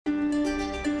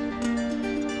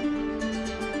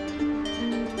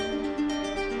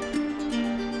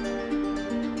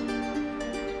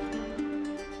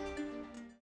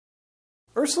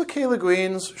Ursula K.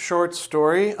 Leguin's short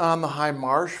story on the High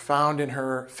Marsh, found in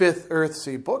her 5th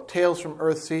Earthsea book, Tales from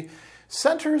Earthsea,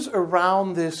 centers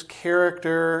around this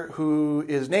character who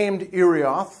is named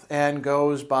Irioth and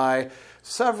goes by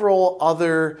several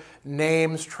other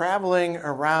names, traveling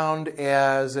around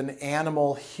as an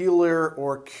animal healer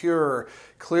or cure.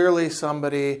 Clearly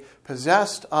somebody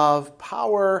possessed of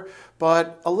power,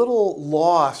 but a little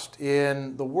lost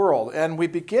in the world. And we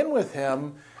begin with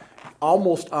him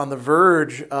almost on the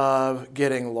verge of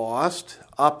getting lost,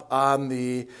 up on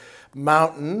the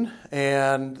mountain,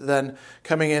 and then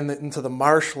coming into the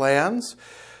marshlands.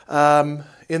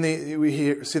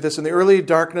 We see this in the early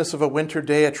darkness of a winter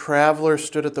day. A traveler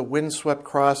stood at the windswept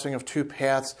crossing of two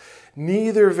paths,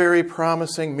 neither very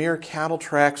promising, mere cattle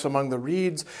tracks among the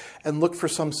reeds, and looked for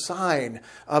some sign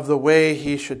of the way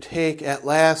he should take. At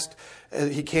last,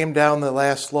 he came down the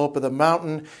last slope of the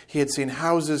mountain. He had seen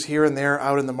houses here and there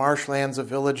out in the marshlands, a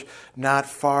village not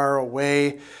far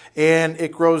away. And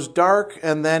it grows dark,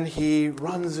 and then he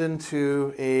runs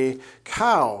into a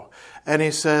cow. And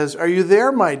he says, "Are you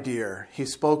there, my dear?" He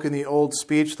spoke in the old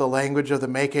speech, the language of the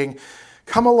making.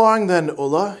 "Come along then,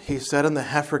 Ulla," he said, and the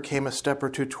heifer came a step or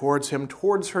two towards him,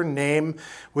 towards her name,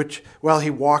 which, while he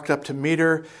walked up to meet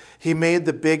her, he made out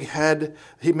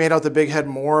the big head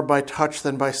more by touch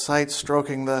than by sight,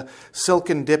 stroking the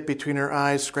silken dip between her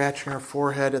eyes, scratching her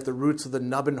forehead at the roots of the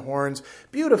nubbin horns.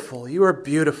 "Beautiful, you are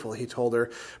beautiful," he told her,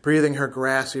 breathing her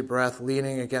grassy breath,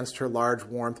 leaning against her large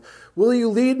warmth. "Will you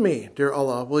lead me, dear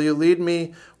Ulla? Will you lead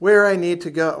me where I need to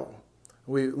go?"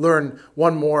 We learn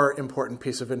one more important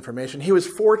piece of information. He was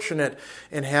fortunate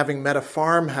in having met a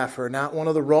farm heifer, not one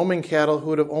of the roaming cattle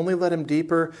who would have only led him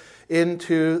deeper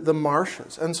into the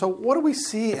marshes. And so what do we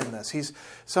see in this? He's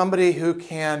somebody who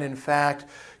can, in fact,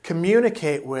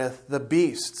 communicate with the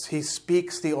beasts. He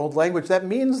speaks the old language. That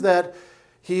means that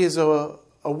he is a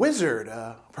wizard,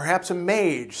 perhaps a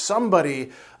mage,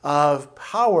 somebody of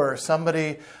power,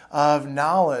 somebody of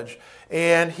knowledge.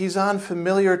 And he's on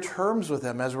familiar terms with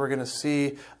them, as we're going to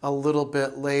see a little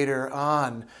bit later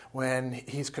on when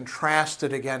he's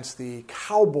contrasted against the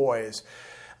cowboys.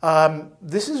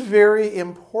 This is very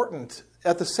important.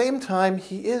 At the same time,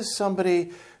 he is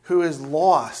somebody who is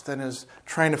lost and is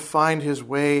trying to find his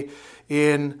way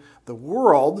in the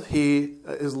world. He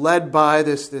is led by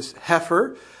this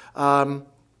heifer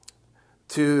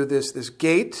to this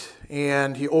gate,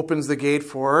 and he opens the gate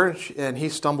for her, and he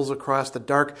stumbles across the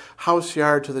dark house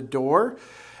yard to the door.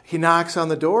 He knocks on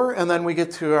the door, and then we get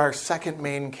to our second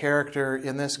main character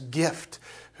in this, Gift,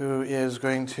 who is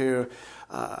going to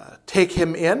take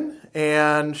him in,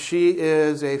 and she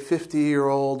is a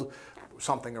 50-year-old,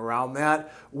 something around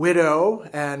that, widow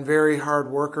and very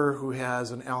hard worker who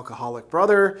has an alcoholic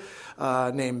brother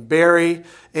named Barry,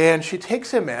 and she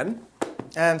takes him in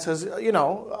and says,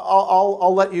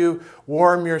 I'll let you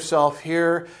warm yourself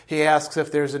here. He asks if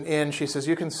there's an inn. She says,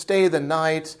 you can stay the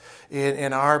night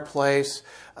in our place,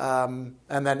 and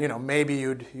then, maybe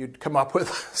you'd come up with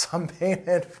some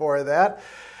payment for that.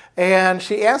 And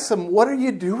she asks him, what are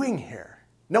you doing here?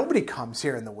 Nobody comes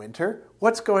here in the winter.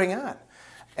 What's going on?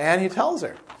 And he tells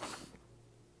her.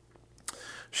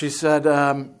 She said,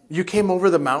 you came over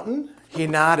the mountain? He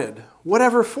nodded.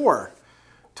 Whatever for?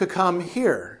 To come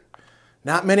here.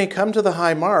 Not many come to the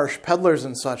High Marsh, peddlers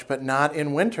and such, but not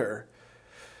in winter.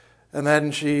 And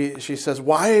then she says,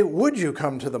 why would you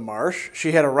come to the marsh?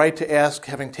 She had a right to ask,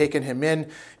 having taken him in,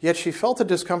 yet she felt a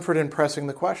discomfort in pressing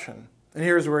the question. And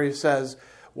here's where he says,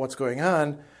 what's going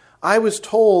on? I was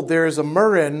told there is a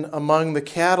murrin among the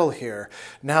cattle here.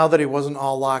 Now that he wasn't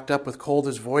all locked up with cold,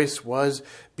 his voice was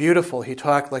beautiful. He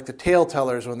talked like the tale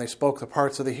tellers when they spoke the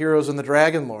parts of the heroes and the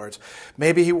dragon lords.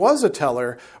 Maybe he was a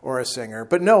teller or a singer.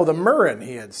 But no, the murrin,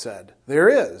 he had said. There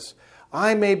is.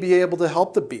 I may be able to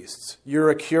help the beasts. You're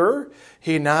a cure?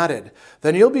 He nodded.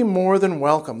 Then you'll be more than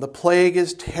welcome. The plague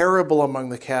is terrible among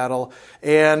the cattle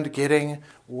and getting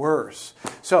worse.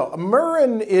 So a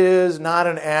murrin is not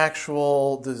an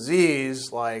actual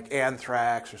disease like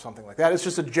anthrax or something like that. It's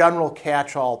just a general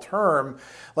catch-all term,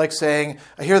 like saying,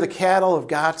 I hear the cattle have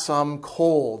got some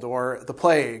cold or the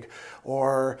plague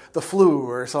or the flu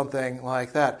or something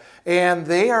like that. And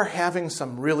they are having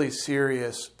some really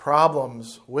serious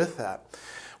problems with that.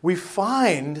 We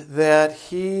find that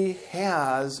he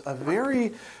has a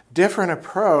very different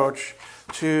approach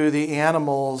to the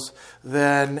animals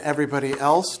than everybody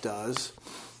else does.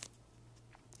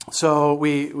 So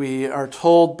we are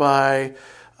told by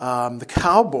the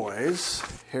cowboys,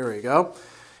 here we go,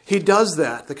 he does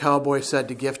that, the cowboy said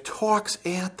to Gift, talks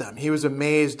at them. He was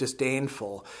amazed,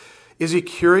 disdainful. Is he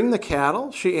curing the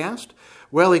cattle? She asked.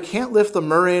 Well, he can't lift the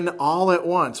murrain all at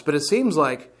once, but it seems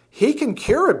like He can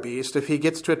cure a beast if he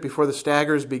gets to it before the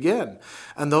staggers begin.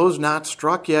 And those not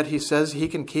struck yet, he says he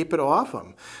can keep it off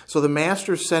them. So the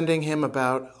master's sending him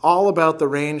all about the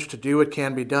range to do what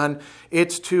can be done.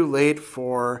 It's too late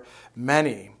for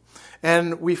many.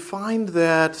 And we find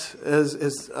that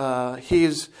as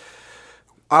he's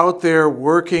out there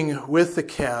working with the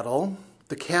cattle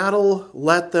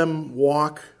let him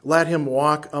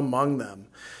walk among them.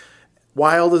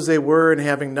 Wild as they were and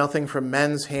having nothing from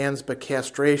men's hands but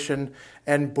castration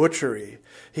and butchery.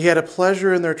 He had a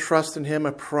pleasure in their trust in him,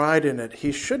 a pride in it.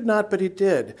 He should not, but he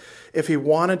did. If he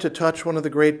wanted to touch one of the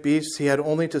great beasts, he had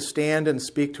only to stand and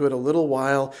speak to it a little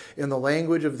while in the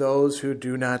language of those who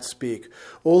do not speak.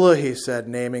 Ulla, he said,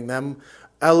 naming them.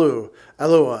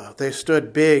 Elua. They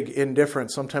stood big, indifferent.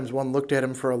 Sometimes one looked at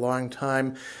him for a long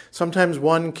time. Sometimes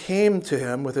one came to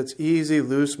him with its easy,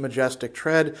 loose, majestic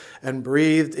tread and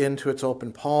breathed into its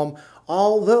open palm.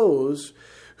 All those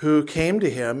who came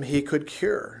to him he could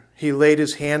cure. He laid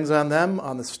his hands on them,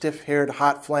 on the stiff-haired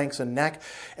hot flanks and neck,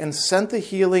 and sent the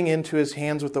healing into his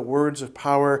hands with the words of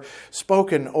power,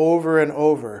 spoken over and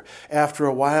over. After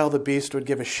a while, the beast would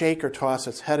give a shake or toss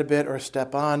its head a bit or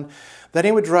step on. Then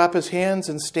he would drop his hands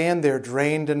and stand there,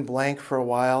 drained and blank for a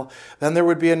while. Then there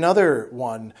would be another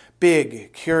one,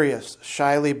 big, curious,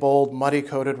 shyly bold,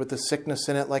 muddy-coated with the sickness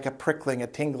in it like a prickling, a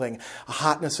tingling, a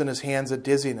hotness in his hands, a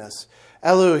dizziness.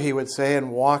 Elu, he would say,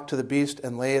 and walk to the beast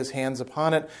and lay his hands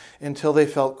upon it until they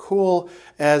felt cool,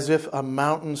 as if a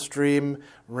mountain stream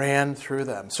ran through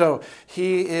them. So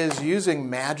he is using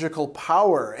magical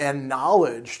power and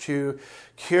knowledge to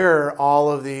cure all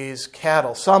of these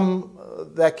cattle. Some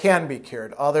that can be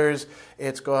cured. Others,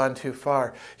 it's gone too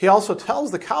far. He also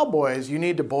tells the cowboys, you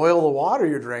need to boil the water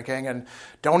you're drinking and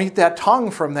don't eat that tongue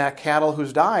from that cattle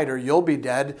who's died or you'll be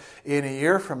dead in a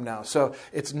year from now. So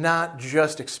it's not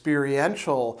just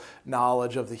experiential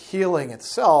knowledge of the healing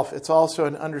itself. It's also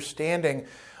an understanding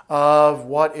of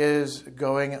what is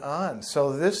going on.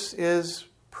 So this is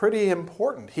pretty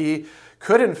important. He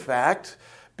could, in fact,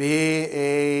 be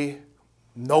a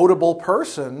notable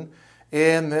person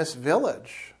in this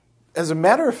village. As a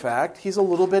matter of fact, he's a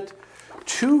little bit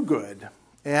too good,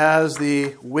 as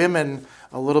the women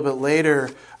a little bit later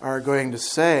are going to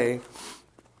say.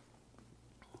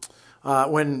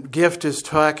 When Gift is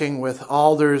talking with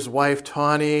Alder's wife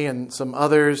Tawny and some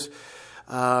others,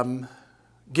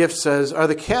 Gift says, are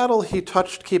the cattle he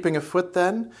touched keeping afoot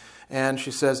then? And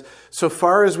she says, so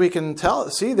far as we can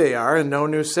see they are, and no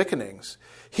new sickenings.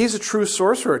 He's a true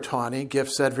sorcerer, Tawny,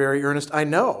 Gift said, very earnest. I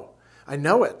know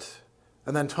it.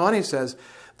 And then Tawny says,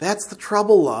 that's the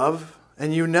trouble, love,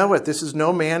 and you know it. This is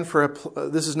no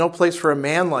place for a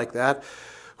man like that.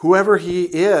 Whoever he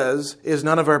is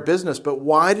none of our business. But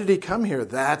why did he come here?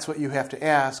 That's what you have to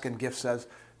ask. And Gift says,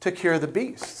 to cure the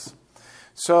beasts.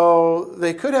 So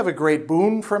they could have a great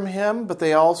boon from him, but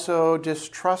they also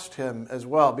distrust him as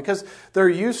well because they're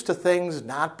used to things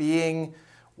not being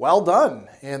well done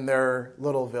in their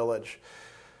little village.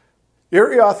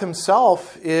 Irioth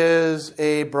himself is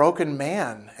a broken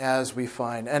man, as we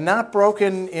find, and not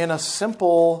broken in a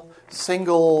simple,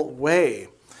 single way.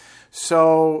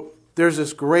 So there's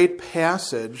this great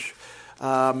passage.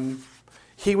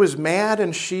 He was mad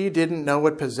and she didn't know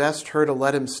what possessed her to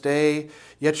let him stay,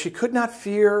 yet she could not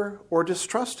fear or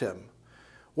distrust him.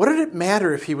 What did it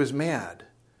matter if he was mad?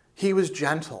 He was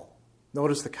gentle.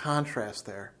 Notice the contrast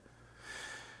there.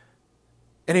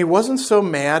 And he wasn't so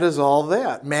mad as all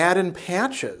that. Mad in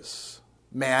patches.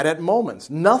 Mad at moments.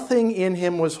 Nothing in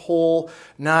him was whole,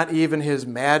 not even his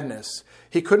madness.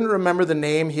 He couldn't remember the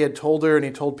name he had told her, and he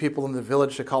told people in the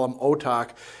village to call him Otak.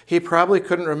 He probably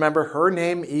couldn't remember her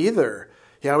name either.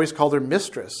 He always called her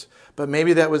mistress, but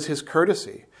maybe that was his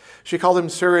courtesy. She called him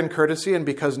sir in courtesy, and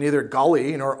because neither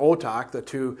Gully nor Otak, the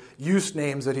two use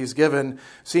names that he's given,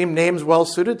 seemed names well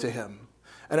suited to him.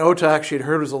 An Otak she'd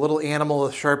heard was a little animal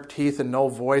with sharp teeth and no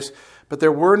voice, but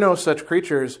there were no such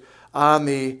creatures on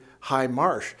the High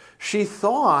Marsh. She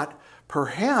thought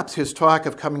perhaps his talk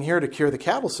of coming here to cure the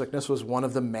cattle sickness was one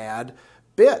of the mad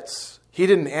bits. He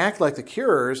didn't act like the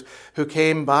curers who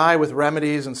came by with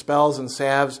remedies and spells and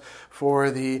salves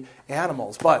for the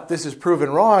animals. But this is proven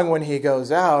wrong when he goes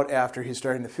out after he's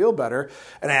starting to feel better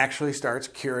and actually starts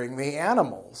curing the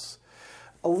animals.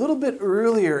 A little bit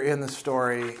earlier in the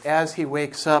story, as he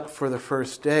wakes up for the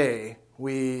first day,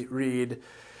 we read,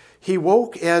 he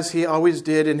woke as he always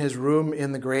did in his room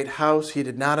in the great house. He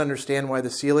did not understand why the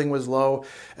ceiling was low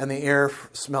and the air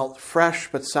smelt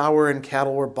fresh but sour and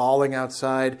cattle were bawling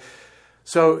outside.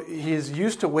 So he's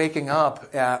used to waking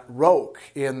up at Roke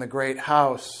in the great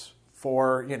house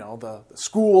for, the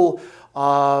school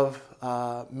of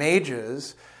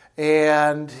mages,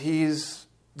 and he's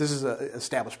this is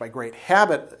established by great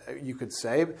habit, you could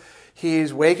say.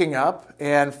 He's waking up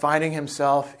and finding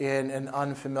himself in an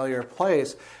unfamiliar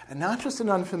place. And not just an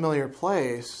unfamiliar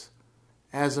place,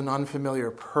 as an unfamiliar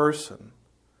person.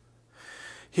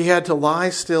 He had to lie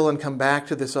still and come back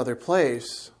to this other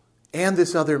place and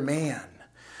this other man,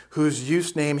 whose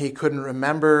use name he couldn't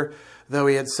remember, though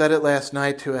he had said it last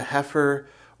night to a heifer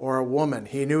or a woman.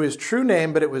 He knew his true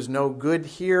name, but it was no good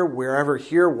here, wherever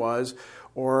here was,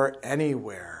 or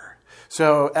anywhere.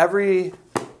 So every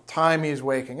time he's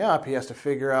waking up, he has to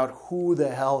figure out who the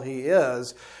hell he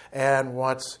is and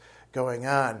what's going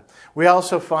on. We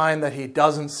also find that he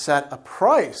doesn't set a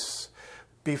price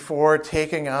before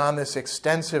taking on this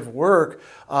extensive work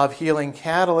of healing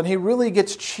cattle, and he really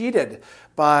gets cheated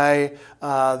by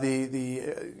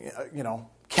the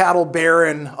cattle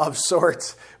baron of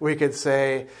sorts, we could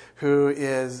say, who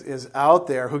is out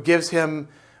there, who gives him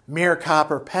mere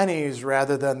copper pennies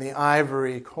rather than the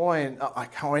ivory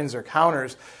coins or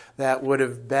counters that would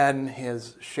have been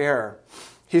his share.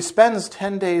 He spends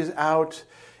 10 days out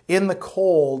in the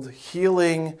cold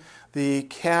healing the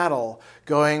cattle,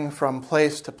 going from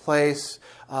place to place,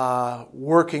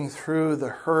 working through the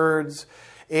herds.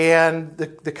 And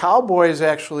the cowboys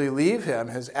actually leave him,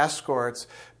 his escorts,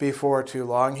 before too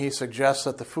long. He suggests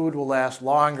that the food will last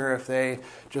longer if they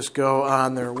just go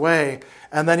on their way.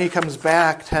 And then he comes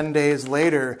back 10 days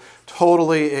later,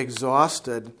 totally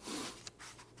exhausted.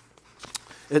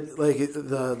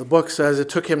 The book says it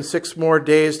took him 6 more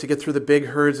days to get through the big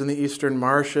herds in the eastern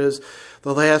marshes.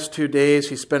 The last 2 days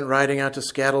he spent riding out to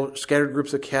scattered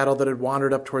groups of cattle that had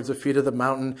wandered up towards the feet of the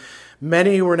mountain.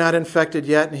 Many were not infected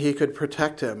yet, and he could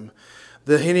protect him.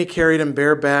 The hinny carried him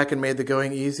bareback and made the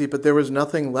going easy, but there was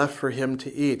nothing left for him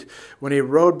to eat. When he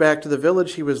rode back to the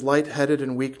village, he was light-headed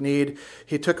and weak-kneed.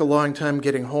 He took a long time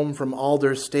getting home from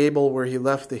Alder's stable, where he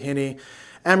left the hinny.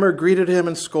 Emmer greeted him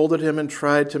and scolded him and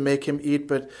tried to make him eat,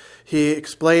 but he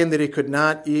explained that he could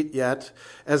not eat yet.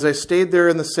 As I stayed there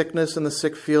in the sickness in the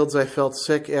sick fields, I felt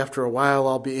sick. After a while,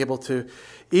 I'll be able to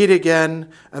eat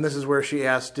again. And this is where she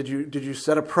asked, did you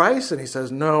set a price? And he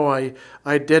says, no,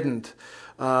 I didn't.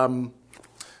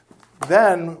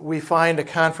 Then we find a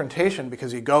confrontation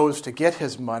because he goes to get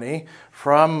his money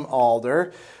from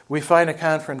Alder. We find a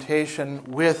confrontation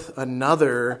with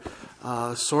another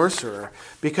sorcerer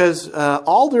because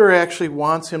Alder actually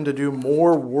wants him to do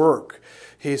more work.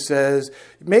 He says,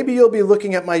 maybe you'll be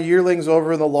looking at my yearlings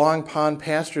over in the long pond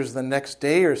pastures the next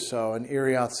day or so. And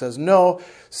Irioth says, no,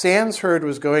 Sand's herd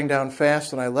was going down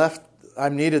fast and I left.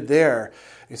 I'm needed there.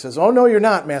 He says, oh, no, you're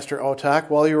not, Master Otak.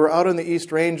 While you were out on the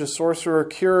East Range, a sorcerer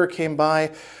curer came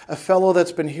by, a fellow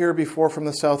that's been here before from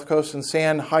the South Coast, and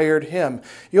Sand hired him.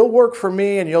 You'll work for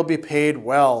me, and you'll be paid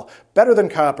well. Better than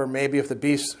copper, maybe, if the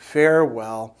beasts fare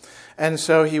well. And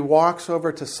so he walks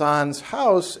over to Sand's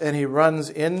house, and he runs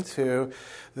into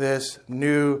this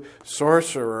new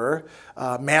sorcerer,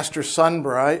 Master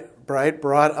Sunbright,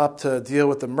 brought up to deal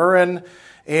with the Murren.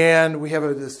 And we have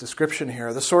this description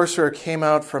here. The sorcerer came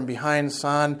out from behind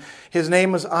San. His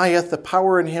name was Irioth. The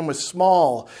power in him was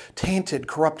small, tainted,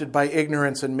 corrupted by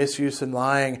ignorance and misuse and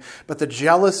lying. But the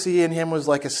jealousy in him was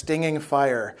like a stinging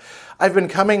fire. I've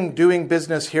been doing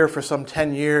business here for some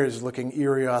 10 years, looking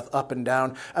Irioth up and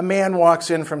down. A man walks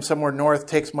in from somewhere north,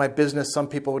 takes my business. Some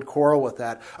people would quarrel with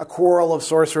that. A quarrel of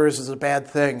sorcerers is a bad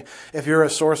thing. If you're a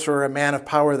sorcerer, a man of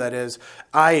power, that is,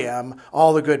 I am.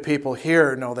 All the good people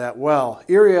here know that well.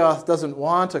 Irioth doesn't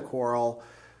want a quarrel,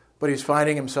 but he's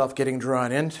finding himself getting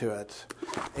drawn into it.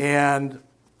 And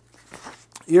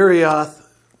Irioth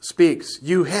speaks.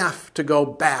 You have to go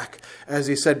back. As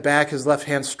he said back, his left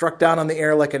hand struck down on the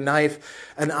air like a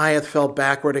knife, and Irioth fell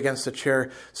backward against the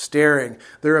chair, staring.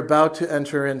 They're about to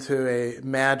enter into a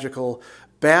magical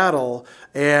battle,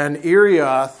 and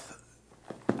Irioth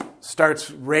starts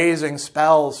raising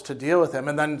spells to deal with him,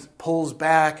 and then pulls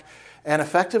back and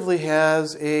effectively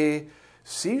has a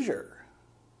seizure.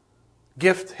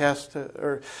 Gift has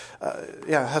to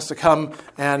come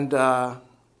and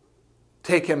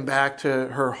take him back to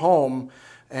her home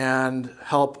and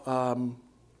help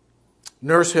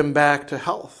nurse him back to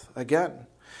health again.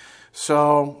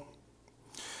 So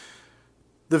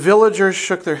the villagers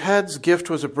shook their heads. Gift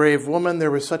was a brave woman.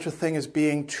 There was such a thing as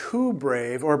being too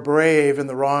brave or brave in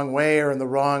the wrong way or in the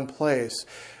wrong place.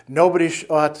 Nobody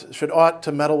should ought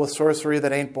to meddle with sorcery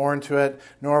that ain't born to it,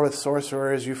 nor with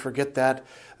sorcerers. You forget that.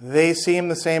 They seem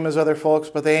the same as other folks,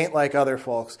 but they ain't like other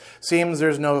folks. Seems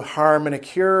there's no harm in a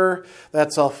cure.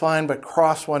 That's all fine, but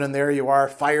cross one and there you are.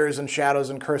 Fires and shadows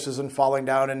and curses and falling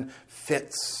down in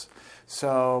fits.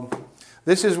 So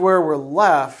this is where we're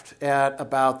left at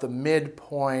about the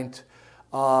midpoint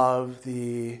of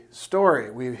the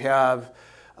story. We have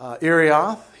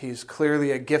Irioth, he's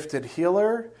clearly a gifted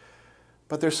healer,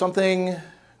 but there's something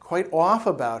quite off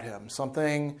about him,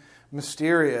 something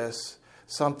mysterious,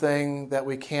 something that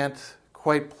we can't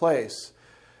quite place.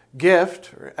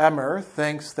 Gift, or Emmer,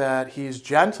 thinks that he's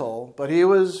gentle, but he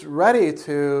was ready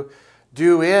to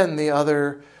do in the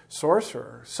other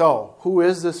sorcerer. So, who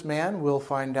is this man? We'll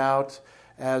find out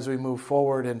as we move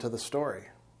forward into the story.